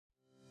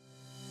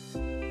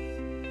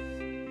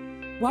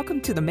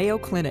Welcome to the Mayo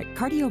Clinic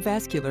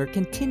Cardiovascular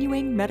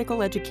Continuing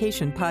Medical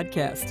Education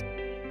Podcast.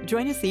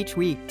 Join us each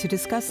week to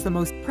discuss the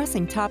most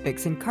pressing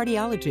topics in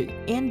cardiology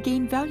and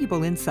gain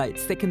valuable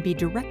insights that can be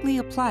directly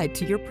applied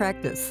to your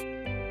practice.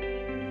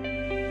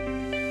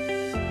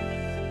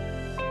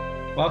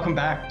 Welcome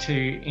back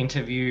to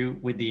Interview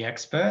with the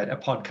Expert, a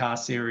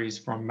podcast series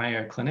from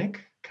Mayo Clinic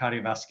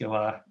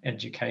Cardiovascular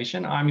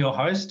Education. I'm your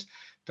host,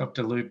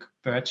 Dr. Luke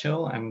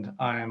Birchill, and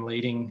I am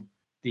leading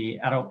the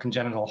Adult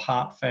Congenital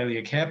Heart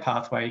Failure Care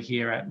Pathway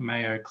here at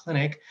Mayo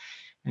Clinic.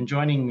 And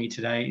joining me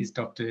today is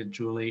Dr.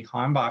 Julie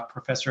Heimbach,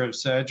 Professor of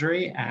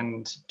Surgery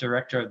and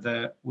Director of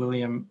the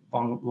William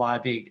von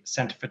Liebig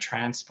Center for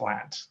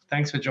Transplant.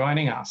 Thanks for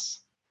joining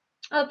us.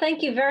 Oh,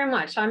 thank you very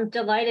much. I'm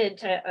delighted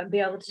to be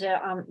able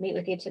to meet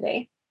with you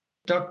today.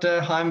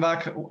 Dr.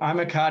 Heimbach, I'm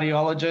a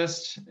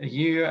cardiologist.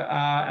 You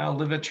are a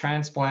liver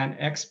transplant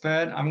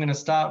expert. I'm going to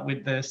start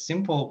with the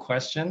simple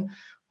question.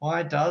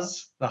 Why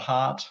does the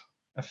heart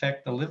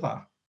affect the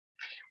liver?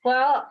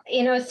 Well,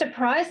 it's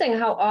surprising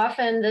how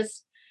often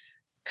this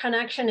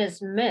connection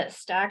is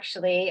missed,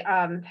 actually.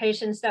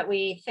 Patients that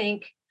we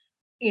think,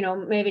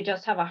 maybe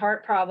just have a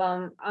heart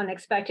problem,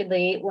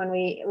 unexpectedly, when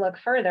we look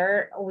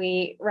further,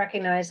 we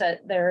recognize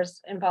that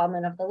there's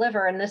involvement of the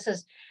liver. And this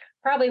has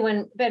probably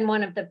been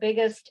one of the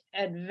biggest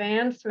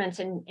advancements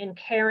in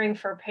caring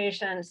for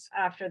patients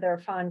after their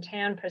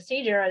Fontan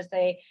procedure as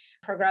they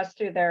progress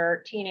through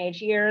their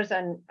teenage years.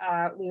 And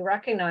we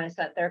recognize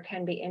that there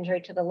can be injury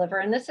to the liver.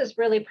 And this is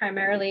really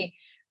primarily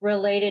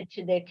related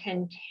to the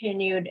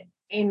continued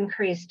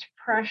increased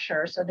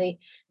pressure. So the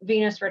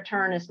venous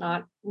return is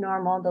not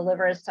normal. The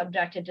liver is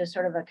subjected to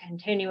sort of a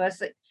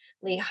continuously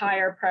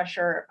higher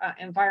pressure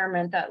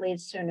environment that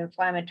leads to an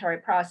inflammatory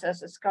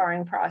process, a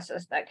scarring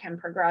process that can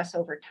progress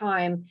over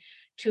time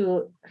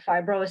to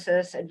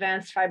fibrosis,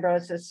 advanced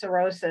fibrosis,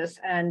 cirrhosis,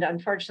 and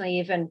unfortunately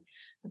even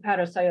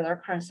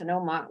hepatocellular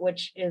carcinoma,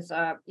 which is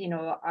a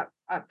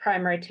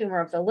primary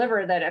tumor of the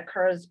liver that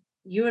occurs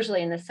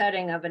usually in the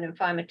setting of an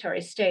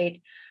inflammatory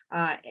state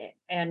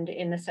and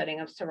in the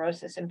setting of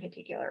cirrhosis in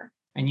particular.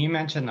 And you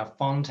mentioned the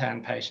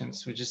Fontan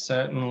patients, which is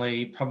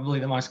certainly probably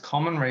the most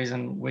common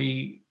reason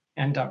we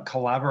end up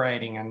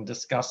collaborating and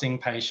discussing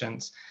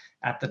patients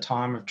at the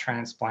time of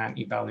transplant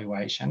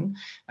evaluation.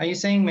 Are you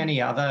seeing many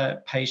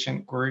other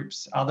patient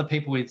groups, other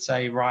people with,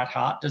 say, right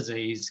heart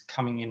disease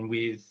coming in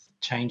with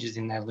changes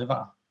in their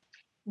liver?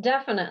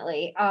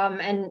 Definitely.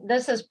 And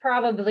this is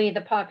probably the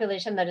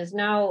population that is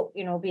now,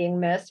 being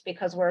missed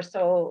because we're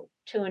so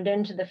tuned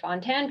into the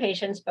Fontan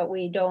patients, but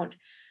we don't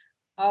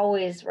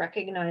always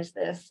recognize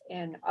this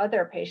in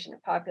other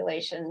patient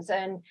populations.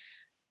 And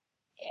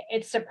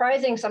it's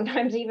surprising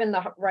sometimes even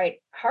the right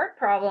heart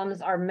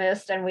problems are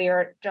missed and we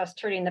are just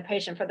treating the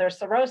patient for their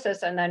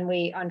cirrhosis. And then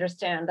we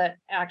understand that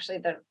actually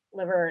the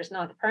liver is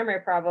not the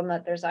primary problem,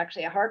 that there's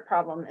actually a heart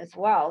problem as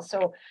well.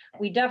 So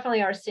we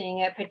definitely are seeing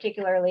it,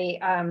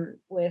 particularly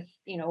with,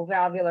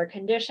 valvular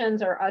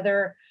conditions or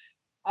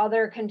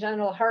other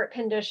congenital heart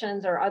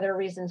conditions or other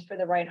reasons for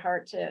the right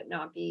heart to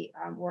not be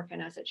working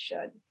as it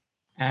should.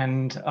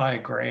 And I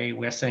agree,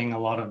 we're seeing a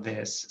lot of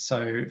this.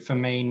 So for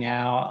me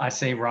now, I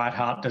see right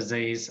heart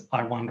disease,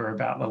 I wonder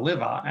about the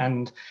liver.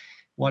 And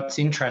what's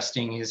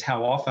interesting is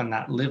how often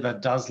that liver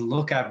does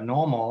look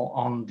abnormal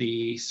on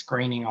the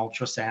screening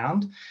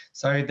ultrasound.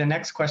 So the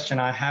next question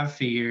I have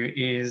for you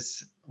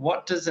is,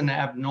 what does an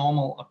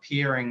abnormal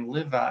appearing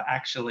liver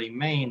actually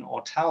mean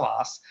or tell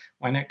us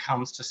when it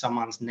comes to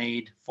someone's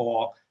need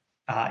for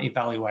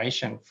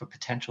evaluation for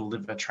potential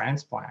liver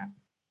transplant?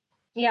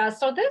 Yeah,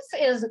 so this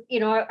is,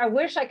 I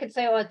wish I could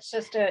say, oh, it's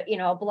just a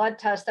blood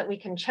test that we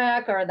can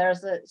check, or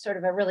there's a sort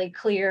of a really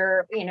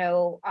clear,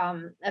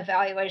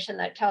 evaluation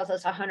that tells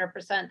us 100%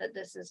 that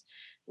this is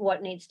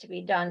what needs to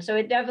be done. So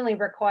it definitely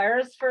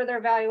requires further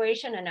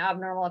evaluation. An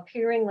abnormal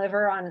appearing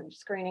liver on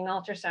screening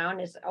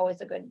ultrasound is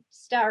always a good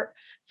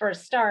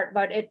first start,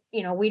 but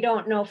we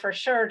don't know for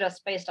sure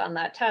just based on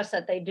that test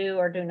that they do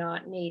or do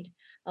not need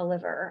a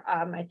liver.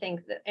 I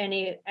think that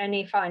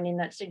any finding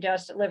that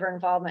suggests liver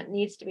involvement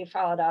needs to be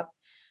followed up.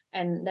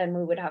 And then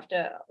we would have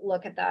to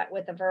look at that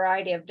with a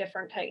variety of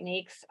different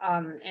techniques.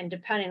 And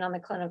depending on the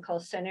clinical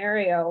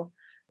scenario,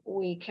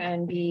 we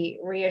can be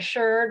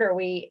reassured, or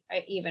we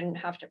even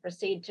have to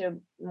proceed to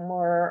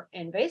more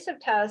invasive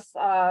tests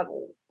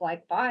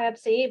like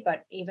biopsy.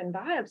 But even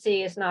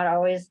biopsy is not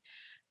always,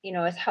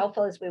 as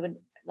helpful as we would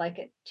like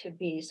it to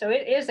be. So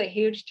it is a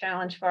huge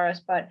challenge for us.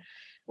 But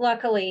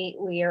luckily,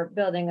 we are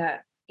building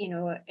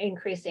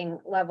increasing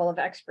level of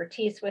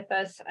expertise with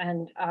us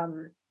and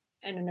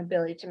an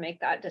ability to make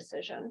that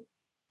decision.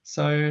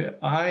 So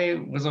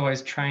I was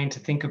always trained to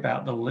think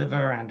about the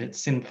liver and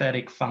its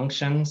synthetic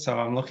function. So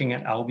I'm looking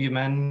at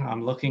albumin,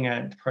 I'm looking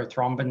at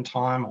prothrombin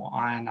time or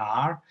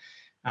INR,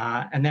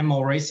 and then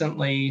more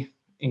recently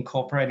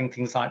incorporating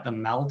things like the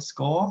MELD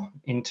score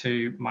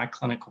into my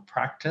clinical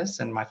practice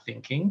and my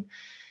thinking.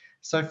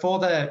 So for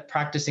the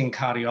practicing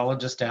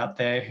cardiologist out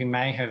there who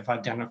may have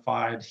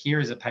identified, here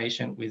is a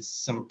patient with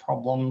some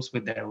problems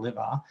with their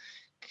liver,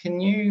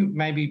 can you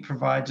maybe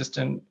provide just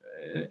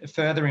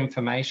further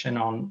information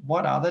on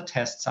what other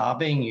tests are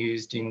being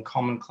used in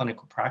common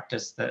clinical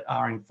practice that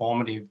are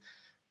informative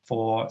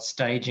for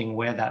staging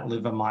where that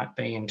liver might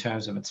be in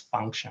terms of its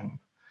function.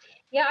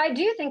 Yeah, I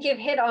do think you've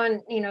hit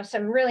on,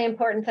 some really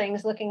important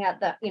things looking at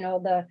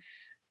the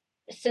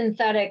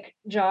synthetic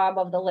job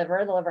of the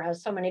liver. The liver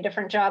has so many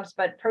different jobs,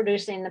 but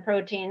producing the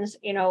proteins,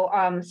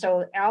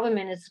 so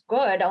albumin is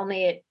good,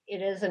 only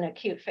it is an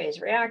acute phase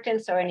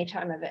reactant. So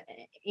anytime of it,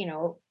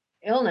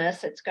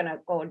 illness, it's going to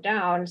go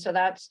down. So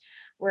that's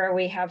where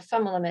we have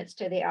some limits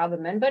to the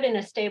albumin, but in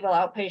a stable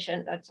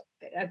outpatient, that's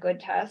a good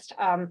test.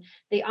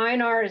 The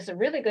INR is a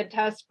really good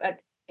test, but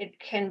it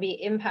can be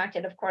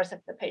impacted, of course, if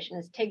the patient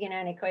is taking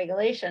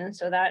anticoagulation,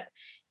 so that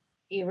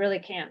you really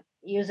can't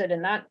use it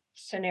in that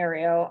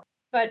scenario.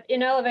 But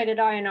in elevated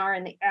INR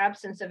in the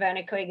absence of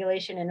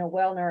anticoagulation in a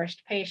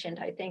well-nourished patient,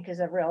 I think is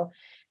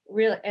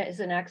is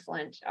an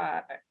excellent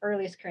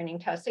early screening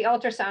test. The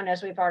ultrasound,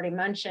 as we've already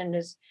mentioned,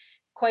 is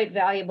quite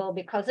valuable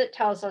because it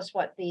tells us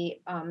what the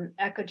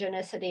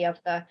echogenicity of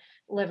the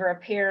liver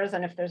appears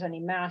and if there's any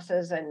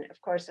masses. And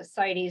of course,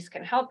 ascites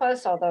can help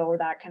us, although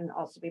that can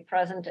also be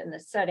present in the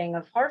setting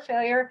of heart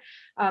failure.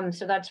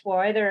 So that's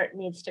why there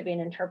needs to be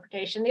an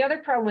interpretation. The other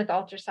problem with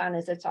ultrasound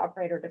is it's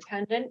operator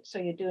dependent. So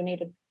you do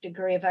need a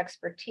degree of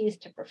expertise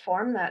to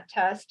perform that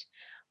test.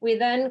 We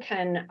then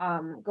can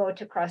go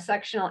to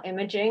cross-sectional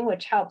imaging,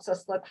 which helps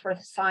us look for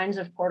signs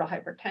of portal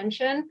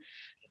hypertension.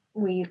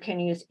 We can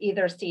use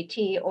either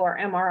CT or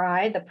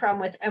MRI. The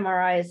problem with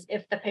MRI is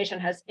if the patient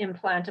has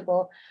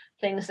implantable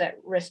things that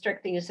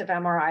restrict the use of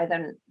MRI,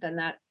 then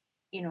that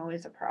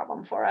is a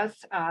problem for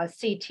us.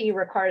 CT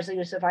requires the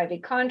use of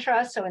IV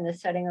contrast. So in the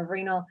setting of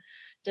renal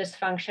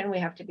dysfunction, we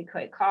have to be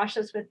quite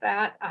cautious with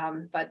that.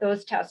 But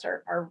those tests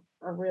are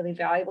really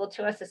valuable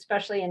to us,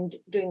 especially in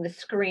doing the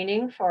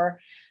screening for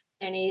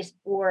any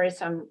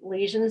worrisome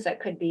lesions that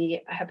could be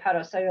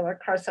hepatocellular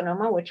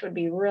carcinoma, which would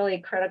be really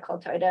critical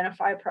to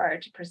identify prior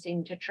to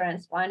proceeding to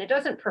transplant. It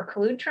doesn't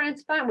preclude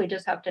transplant. We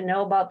just have to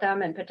know about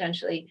them and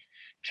potentially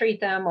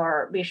treat them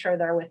or be sure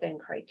they're within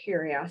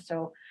criteria.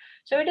 So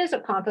it is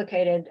a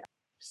complicated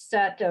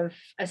set of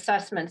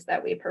assessments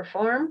that we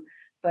perform,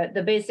 but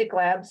the basic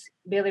labs,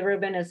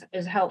 bilirubin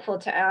is helpful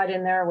to add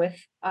in there with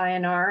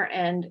INR,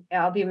 and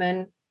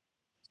albumin.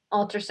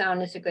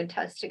 Ultrasound is a good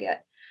test to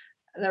get.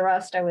 The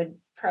rest I would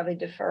probably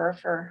defer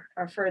for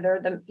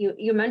further.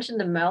 You mentioned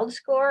the MELD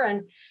score,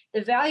 and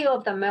the value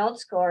of the MELD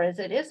score is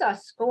it is a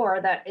score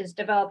that is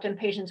developed in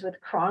patients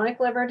with chronic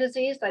liver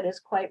disease that is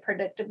quite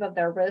predictive of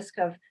their risk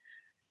of,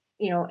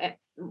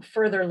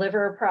 further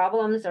liver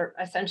problems, or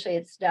essentially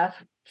it's death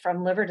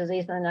from liver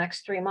disease in the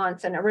next 3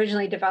 months, and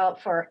originally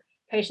developed for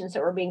patients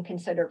that were being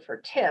considered for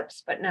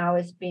TIPS, but now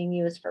is being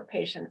used for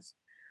patients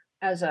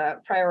as a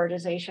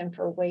prioritization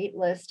for wait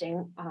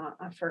listing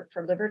for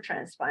liver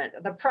transplant.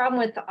 The problem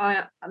with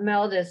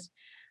MELD is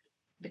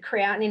the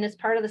creatinine is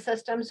part of the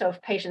system. So if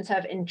patients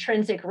have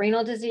intrinsic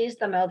renal disease,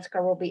 the MELD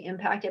score will be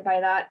impacted by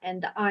that.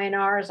 And the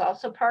INR is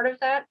also part of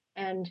that.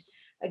 And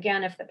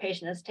again, if the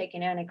patient is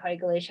taking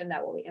anticoagulation,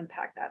 that will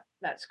impact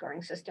that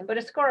scoring system. But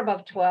a score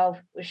above 12,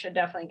 we should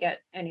definitely get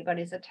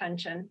anybody's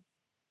attention.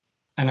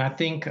 And I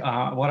think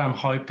what I'm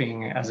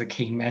hoping as a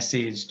key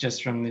message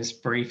just from this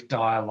brief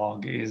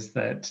dialogue is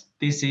that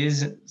this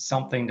is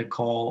something to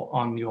call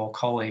on your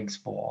colleagues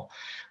for.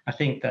 I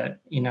think that,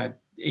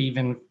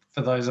 even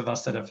for those of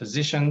us that are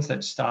physicians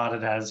that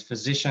started as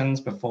physicians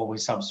before we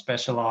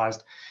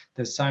subspecialized,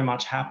 there's so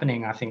much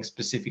happening, I think,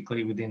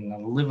 specifically within the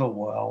liver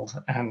world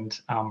and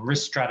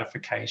risk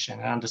stratification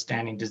and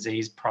understanding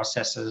disease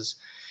processes,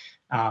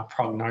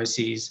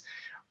 prognoses.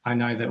 I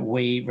know that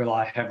we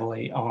rely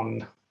heavily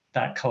on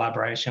that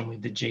collaboration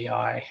with the GI,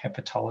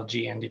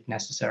 hepatology, and if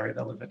necessary,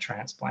 the liver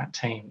transplant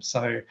team.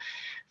 So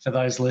for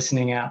those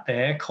listening out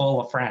there,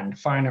 call a friend,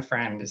 phone a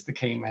friend is the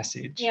key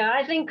message. Yeah,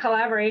 I think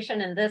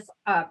collaboration in this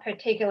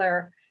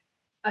particular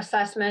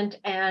assessment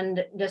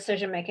and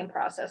decision-making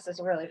process is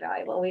really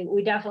valuable.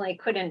 We definitely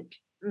couldn't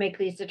make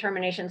these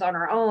determinations on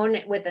our own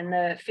within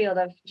the field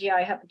of GI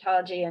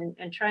hepatology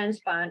and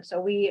transplant. So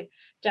we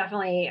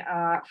definitely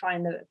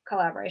find the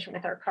collaboration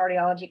with our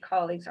cardiology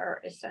colleagues are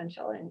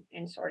essential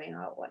in sorting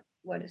out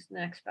what is the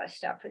next best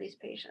step for these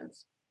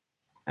patients.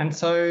 And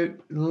so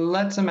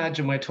let's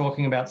imagine we're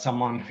talking about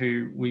someone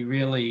who we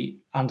really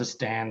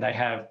understand they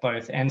have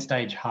both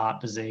end-stage heart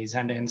disease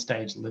and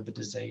end-stage liver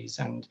disease.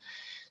 And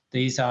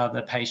these are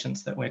the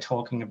patients that we're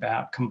talking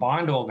about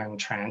combined organ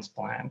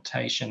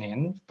transplantation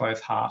in,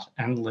 both heart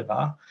and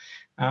liver.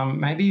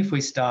 Maybe if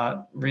we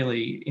start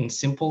really in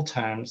simple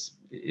terms,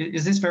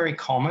 is this very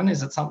common?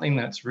 Is it something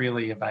that's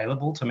really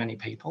available to many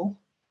people?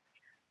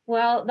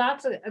 Well,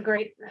 that's a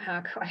great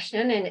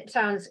question. And it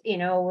sounds,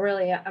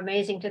 really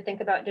amazing to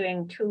think about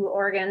doing 2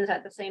 organs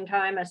at the same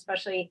time,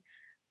 especially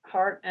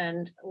heart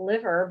and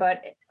liver.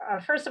 But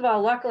first of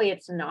all, luckily,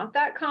 it's not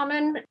that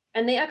common.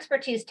 And the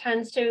expertise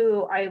tends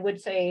to, I would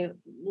say,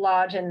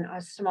 lodge in a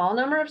small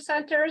number of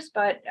centers.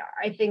 But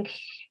I think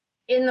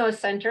in those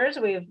centers,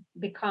 we've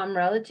become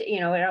relative,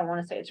 I don't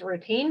want to say it's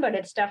routine, but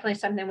it's definitely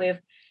something we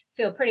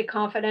feel pretty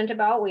confident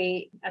about.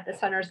 We, at the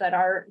centers that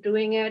are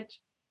doing it,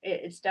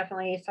 it's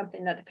definitely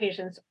something that the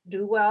patients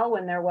do well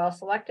when they're well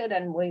selected,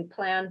 and we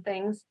plan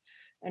things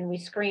and we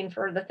screen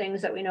for the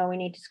things that we know we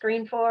need to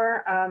screen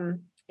for.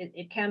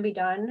 It can be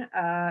done,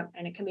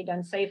 and it can be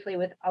done safely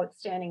with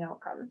outstanding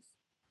outcomes.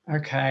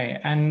 Okay.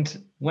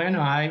 And when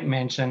I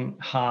mention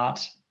heart,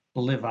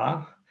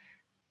 liver,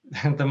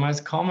 the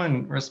most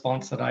common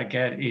response that I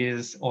get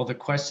is, or the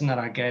question that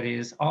I get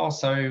is, oh,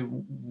 so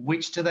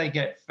which do they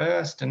get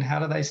first and how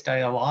do they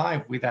stay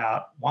alive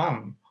without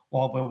one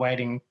while we're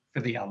waiting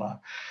for the other?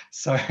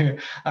 So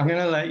I'm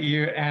going to let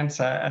you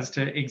answer as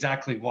to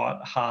exactly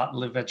what heart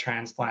liver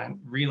transplant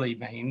really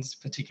means,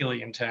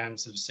 particularly in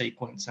terms of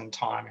sequence and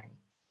timing.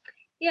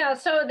 Yeah,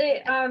 so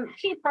the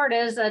key part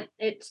is that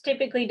it's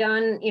typically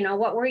done,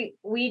 what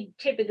we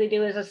typically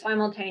do is a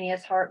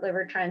simultaneous heart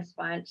liver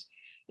transplant.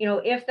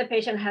 If the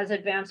patient has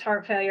advanced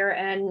heart failure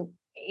and,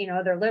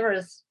 their liver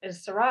is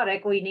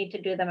cirrhotic, we need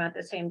to do them at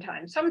the same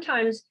time.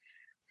 Sometimes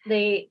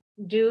they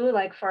do,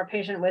 like for a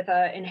patient with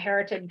an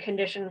inherited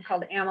condition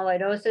called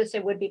amyloidosis,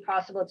 it would be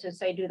possible to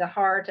say do the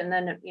heart and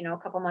then, a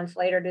couple months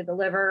later do the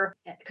liver,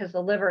 because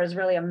the liver is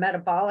really a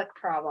metabolic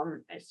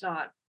problem. It's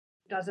not,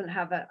 doesn't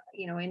have a,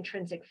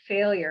 intrinsic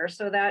failure.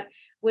 So that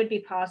would be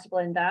possible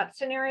in that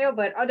scenario.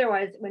 But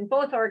otherwise, when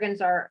both organs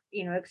are,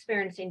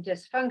 experiencing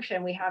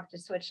dysfunction, we have to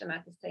switch them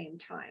at the same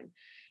time.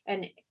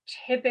 And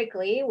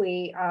typically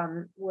we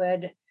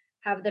would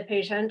have the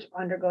patient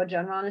undergo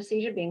general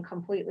anesthesia, being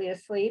completely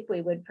asleep.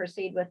 We would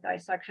proceed with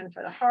dissection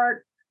for the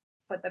heart,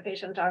 put the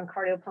patient on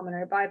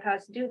cardiopulmonary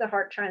bypass, do the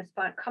heart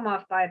transplant, come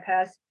off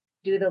bypass,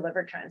 do the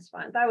liver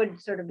transplant. That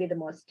would sort of be the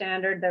most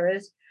standard. There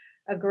is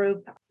a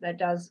group that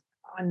does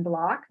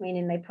unblock,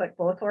 meaning they put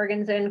both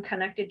organs in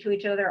connected to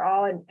each other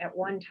all at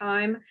one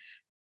time.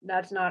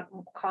 That's not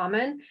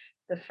common.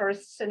 The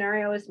first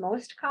scenario is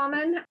most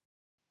common.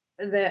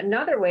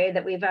 Another way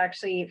that we've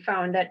actually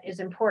found that is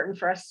important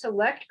for a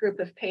select group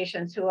of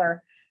patients who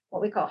are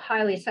what we call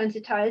highly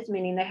sensitized,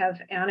 meaning they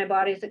have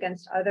antibodies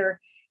against other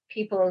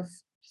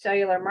people's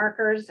cellular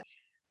markers.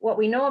 What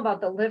we know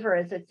about the liver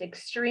is it's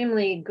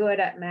extremely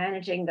good at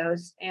managing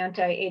those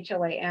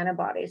anti-HLA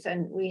antibodies.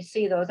 And we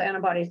see those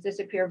antibodies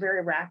disappear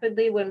very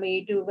rapidly when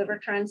we do liver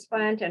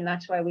transplant. And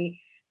that's why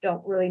we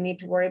don't really need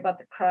to worry about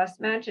the cross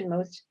match in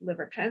most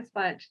liver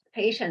transplant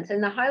patients.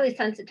 In the highly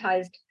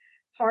sensitized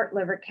heart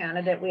liver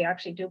candidate, we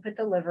actually do put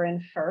the liver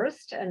in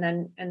first, and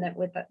then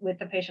with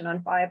the patient on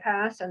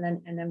bypass, and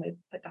then we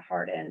put the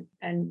heart in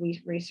and we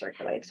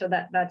recirculate. So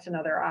that's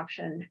another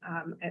option.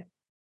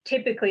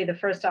 Typically, the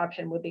first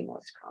option would be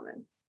most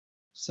common.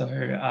 So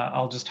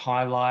I'll just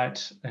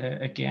highlight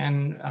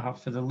again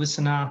for the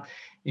listener,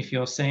 if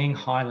you're seeing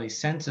highly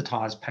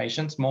sensitized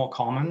patients, more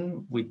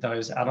common with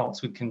those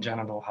adults with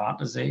congenital heart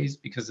disease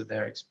because of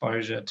their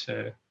exposure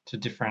to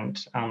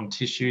different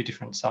tissue,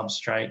 different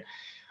substrate,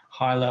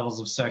 high levels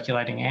of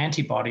circulating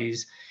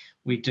antibodies,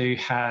 we do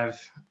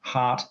have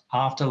heart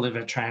after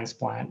liver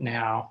transplant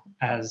now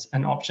as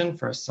an option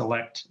for a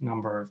select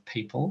number of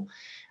people.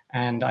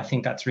 And I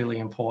think that's really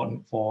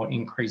important for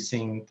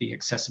increasing the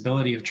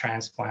accessibility of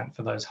transplant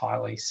for those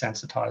highly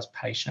sensitized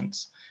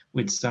patients,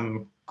 with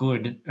some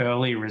good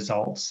early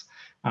results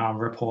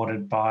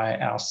reported by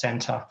our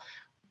centre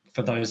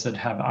for those that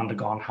have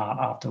undergone heart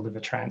after liver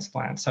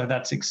transplant. So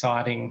that's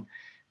exciting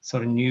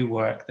sort of new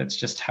work that's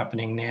just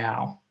happening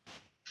now.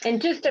 And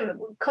just to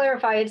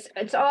clarify,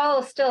 it's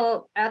all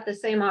still at the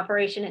same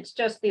operation. It's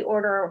just the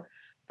order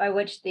by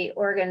which the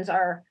organs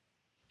are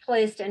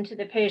placed into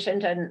the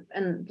patient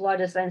and blood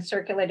is then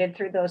circulated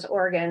through those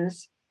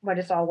organs, but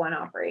it's all one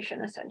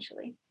operation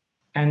essentially.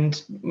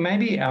 And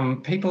maybe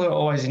people are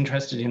always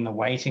interested in the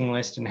waiting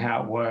list and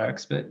how it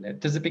works, but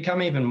does it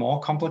become even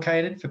more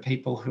complicated for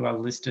people who are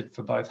listed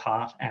for both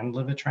heart and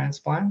liver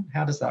transplant?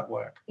 How does that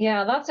work?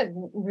 Yeah, that's a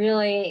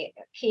really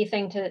key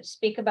thing to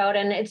speak about.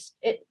 And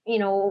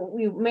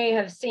we may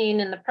have seen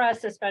in the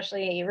press,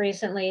 especially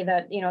recently,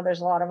 that, there's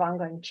a lot of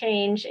ongoing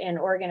change in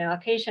organ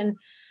allocation.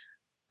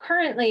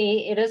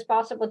 Currently, it is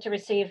possible to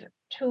receive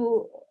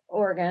two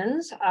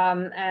organs,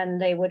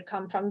 and they would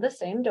come from the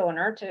same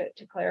donor,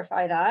 to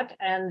clarify that.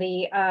 And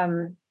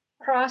the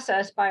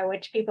process by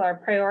which people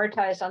are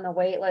prioritized on the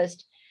wait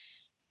list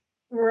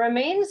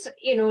remains,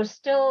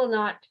 still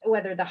not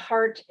whether the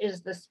heart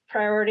is the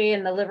priority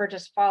and the liver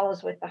just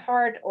follows with the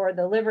heart, or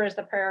the liver is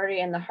the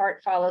priority and the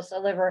heart follows the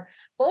liver.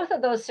 Both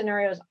of those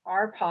scenarios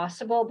are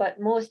possible,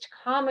 but most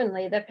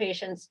commonly the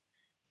patient's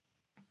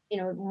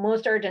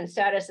most urgent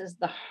status is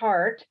the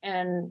heart,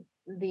 and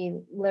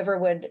the liver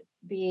would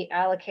be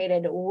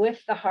allocated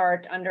with the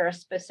heart under a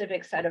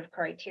specific set of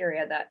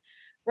criteria that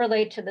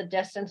relate to the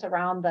distance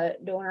around the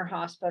donor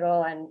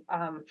hospital and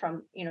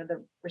from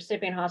the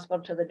recipient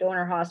hospital to the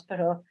donor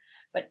hospital.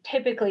 But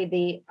typically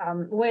the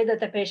way that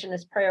the patient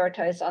is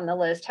prioritized on the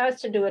list has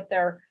to do with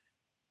their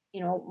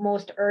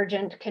most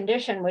urgent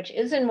condition, which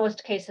is in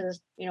most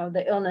cases,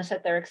 the illness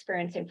that they're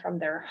experiencing from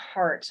their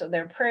heart. So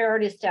their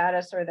priority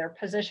status or their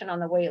position on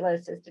the wait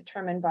list is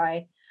determined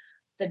by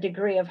the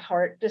degree of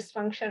heart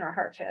dysfunction or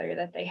heart failure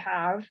that they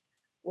have.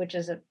 which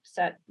is a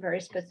very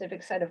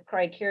specific set of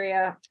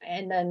criteria.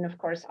 And then, of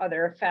course,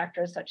 other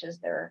factors such as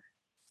their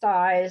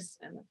size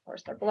and, of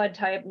course, their blood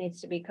type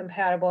needs to be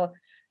compatible.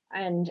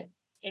 And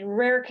in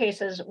rare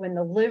cases, when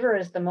the liver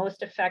is the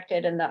most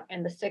affected and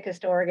the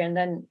sickest organ,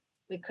 then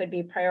we could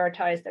be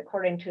prioritized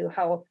according to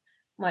how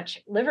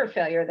much liver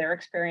failure they're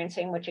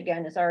experiencing, which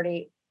again is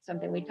already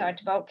something we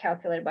talked about,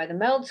 calculated by the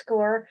MELD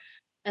score.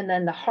 And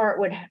then the heart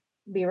would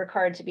be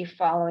required to be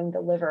following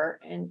the liver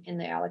in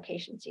the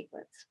allocation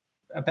sequence.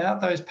 About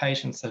those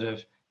patients that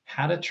have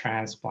had a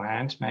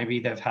transplant, maybe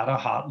they've had a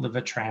heart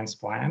liver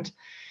transplant,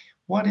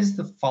 what is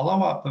the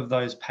follow-up of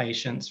those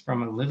patients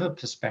from a liver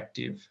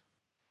perspective?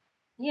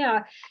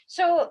 Yeah,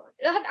 so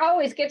that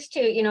always gets to,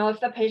 if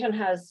the patient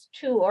has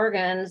two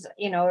organs,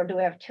 or do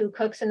we have two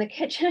cooks in the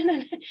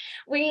kitchen?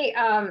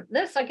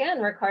 This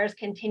again requires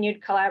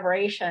continued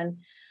collaboration.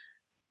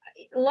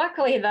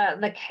 Luckily,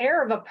 the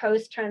care of a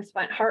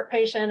post-transplant heart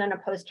patient and a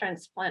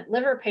post-transplant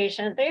liver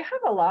patient, they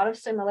have a lot of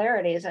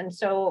similarities. And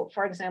so,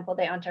 for example,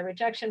 the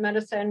anti-rejection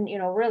medicine,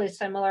 really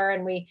similar,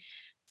 and we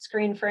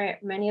screen for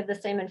many of the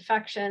same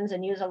infections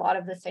and use a lot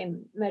of the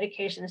same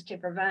medications to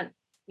prevent,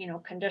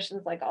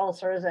 conditions like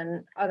ulcers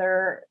and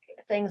other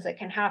things that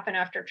can happen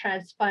after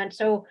transplant.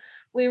 So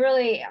we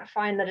really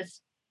find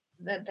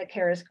that the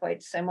care is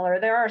quite similar.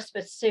 There are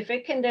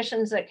specific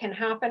conditions that can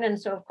happen.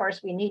 And so, of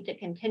course, we need to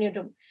continue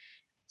to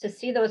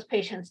see those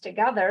patients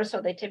together.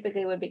 So they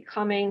typically would be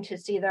coming to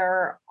see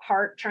their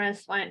heart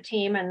transplant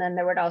team, and then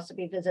there would also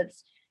be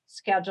visits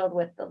scheduled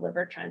with the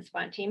liver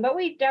transplant team. But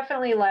we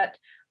definitely let,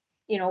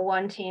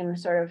 one team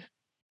sort of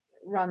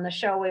run the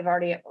show. We've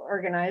already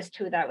organized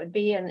who that would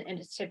be, and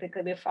it's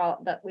typically we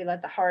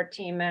let the heart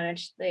team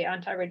manage the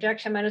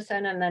anti-rejection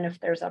medicine, and then if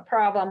there's a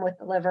problem with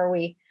the liver,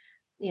 we,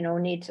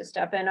 need to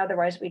step in.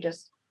 Otherwise, we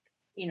just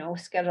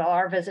schedule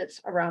our visits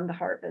around the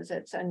heart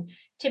visits. And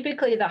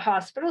typically the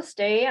hospital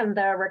stay and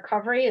the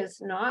recovery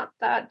is not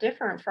that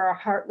different for a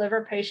heart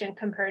liver patient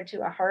compared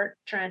to a heart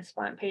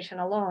transplant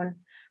patient alone.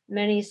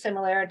 Many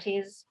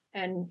similarities,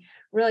 and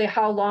really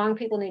how long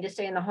people need to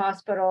stay in the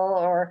hospital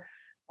or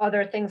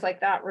other things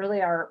like that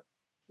really are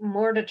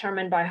more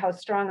determined by how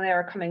strong they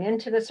are coming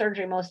into the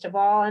surgery, most of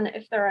all, and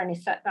if there are any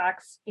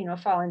setbacks,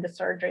 following the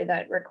surgery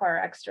that require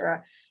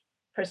extra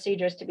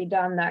procedures to be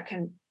done, that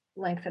can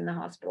lengthen the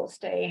hospital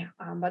stay.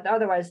 But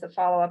otherwise, the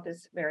follow-up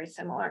is very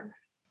similar.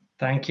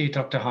 Thank you,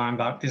 Dr.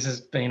 Heimbach. This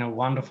has been a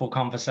wonderful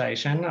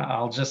conversation.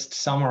 I'll just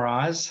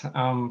summarize.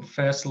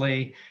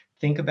 Firstly,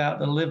 think about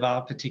the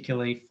liver,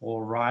 particularly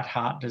for right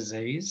heart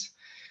disease.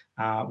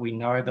 We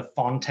know the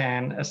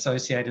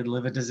Fontan-associated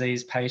liver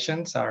disease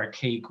patients are a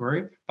key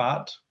group,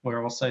 but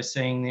we're also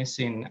seeing this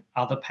in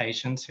other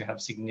patients who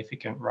have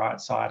significant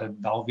right-sided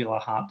valvular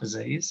heart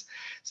disease.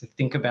 So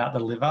think about the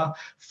liver.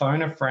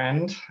 Phone a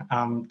friend.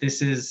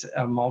 This is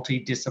a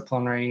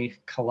multidisciplinary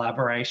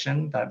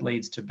collaboration that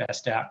leads to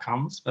best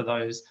outcomes for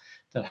those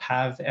that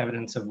have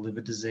evidence of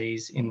liver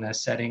disease in the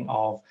setting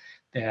of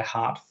their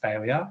heart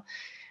failure.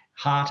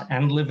 Heart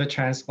and liver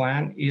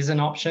transplant is an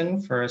option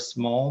for a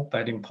small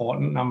but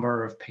important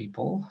number of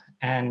people,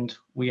 and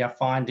we are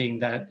finding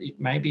that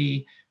it may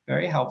be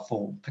very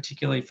helpful,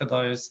 particularly for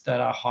those that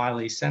are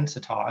highly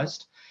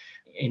sensitized,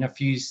 in a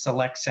few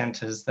select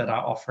centres that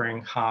are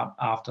offering heart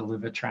after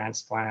liver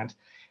transplant.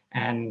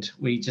 And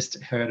we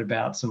just heard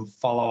about some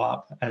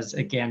follow-up as,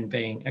 again,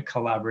 being a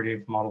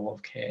collaborative model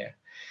of care.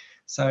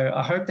 So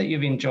I hope that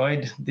you've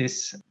enjoyed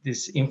this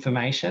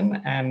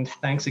information, and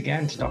thanks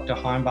again to Dr.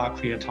 Heimbach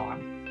for your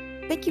time.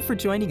 Thank you for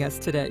joining us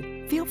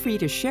today. Feel free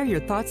to share your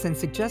thoughts and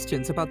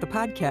suggestions about the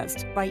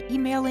podcast by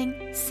emailing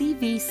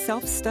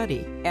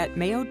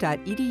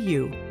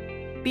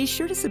cvselfstudy@mayo.edu. Be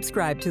sure to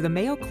subscribe to the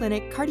Mayo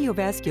Clinic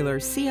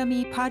Cardiovascular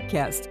CME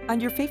podcast on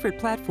your favorite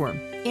platform,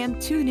 and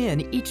tune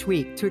in each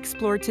week to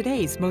explore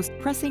today's most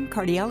pressing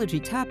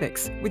cardiology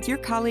topics with your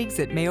colleagues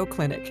at Mayo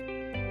Clinic.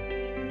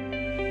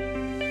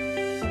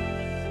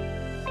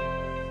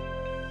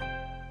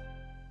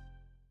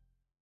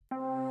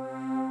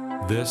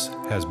 This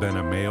has been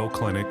a Mayo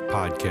Clinic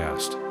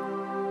podcast.